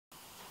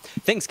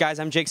Thanks, guys.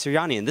 I'm Jake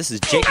Sirianni, and this is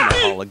Jake in the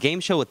Hall, a game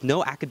show with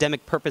no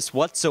academic purpose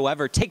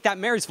whatsoever. Take that,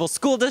 Marysville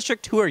School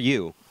District. Who are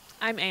you?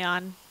 I'm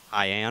Aeon.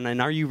 Hi, Aeon. And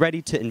are you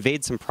ready to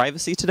invade some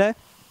privacy today?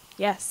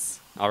 Yes.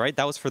 All right,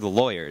 that was for the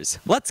lawyers.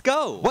 Let's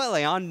go. Well,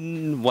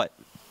 Aeon, what?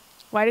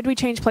 Why did we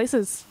change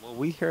places? Well,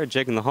 we here at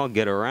Jake in the Hall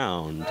get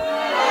around.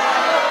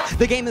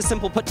 The game is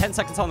simple. Put 10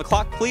 seconds on the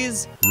clock,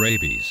 please.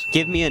 Rabies.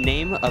 Give me a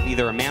name of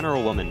either a man or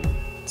a woman.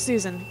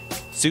 Susan.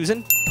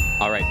 Susan?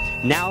 All right.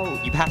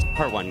 Now you passed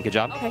part one. Good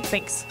job. Okay,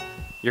 thanks.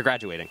 You're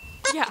graduating.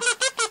 Yeah.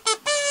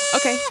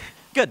 Okay.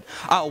 Good.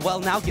 Well,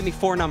 now give me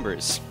 4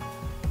 numbers.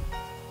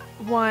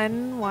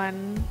 1,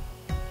 1,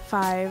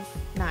 5,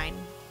 9.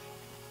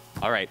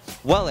 All right.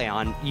 Well,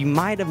 Aeon, you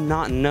might have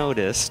not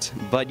noticed,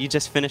 but you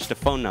just finished a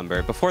phone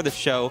number. Before the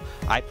show,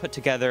 I put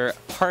together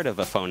part of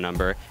a phone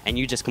number, and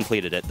you just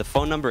completed it. The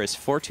phone number is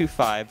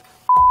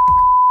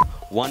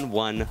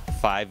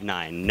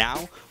 425-1159.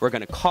 Now, we're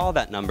going to call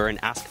that number and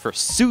ask for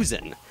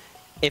Susan.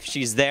 If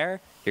she's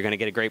there, you're going to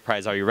get a great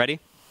prize. Are you ready?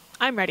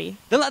 I'm ready.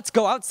 Then let's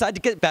go outside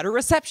to get better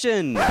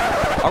reception.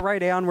 All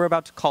right, Aeon, we're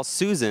about to call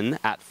Susan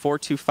at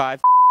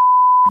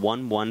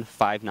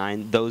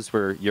 425-1159. Those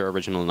were your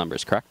original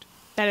numbers, correct?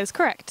 That is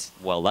correct.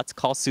 Well, let's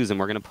call Susan.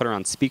 We're going to put her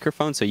on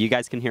speakerphone so you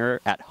guys can hear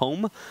her at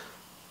home.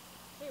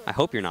 I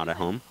hope you're not at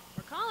home.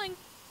 We're calling.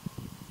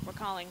 We're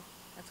calling.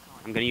 That's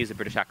calling. I'm going to use a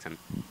British accent.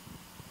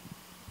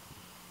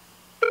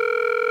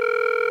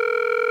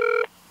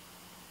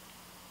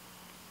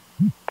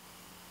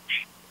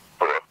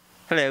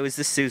 Hello, is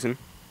this Susan?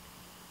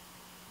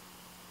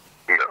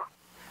 No.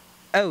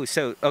 Oh,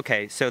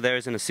 okay, so there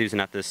isn't a Susan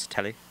at this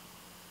telly?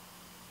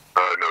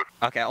 No.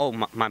 Okay, oh,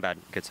 my bad,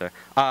 good sir.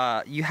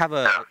 You have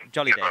a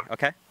jolly day,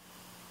 okay?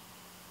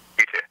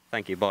 You too.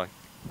 Thank you, bye.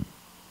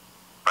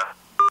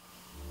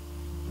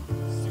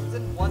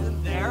 Susan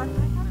wasn't there?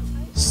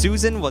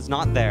 Susan was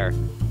not there.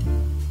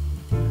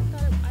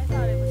 I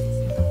thought it was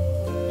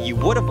Susan. You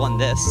would have won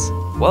this.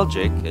 Well,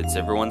 Jake, it's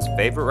everyone's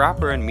favorite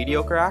rapper and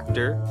mediocre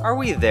actor. Are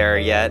we there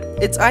yet?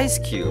 It's Ice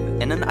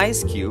Cube, and an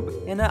ice cube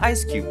in an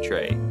ice cube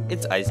tray.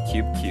 It's Ice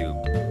Cube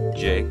cubed.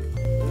 Jake.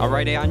 All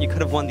right, Aeon, you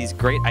could have won these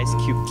great ice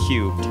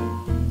cubes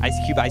in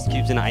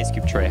an ice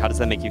cube tray. How does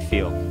that make you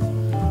feel?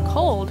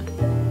 Cold.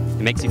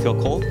 It makes you feel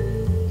cold?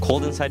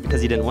 Cold inside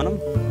because you didn't win them?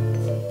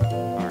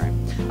 All right.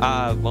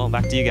 Well,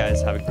 back to you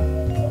guys.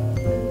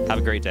 Have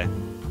a great day.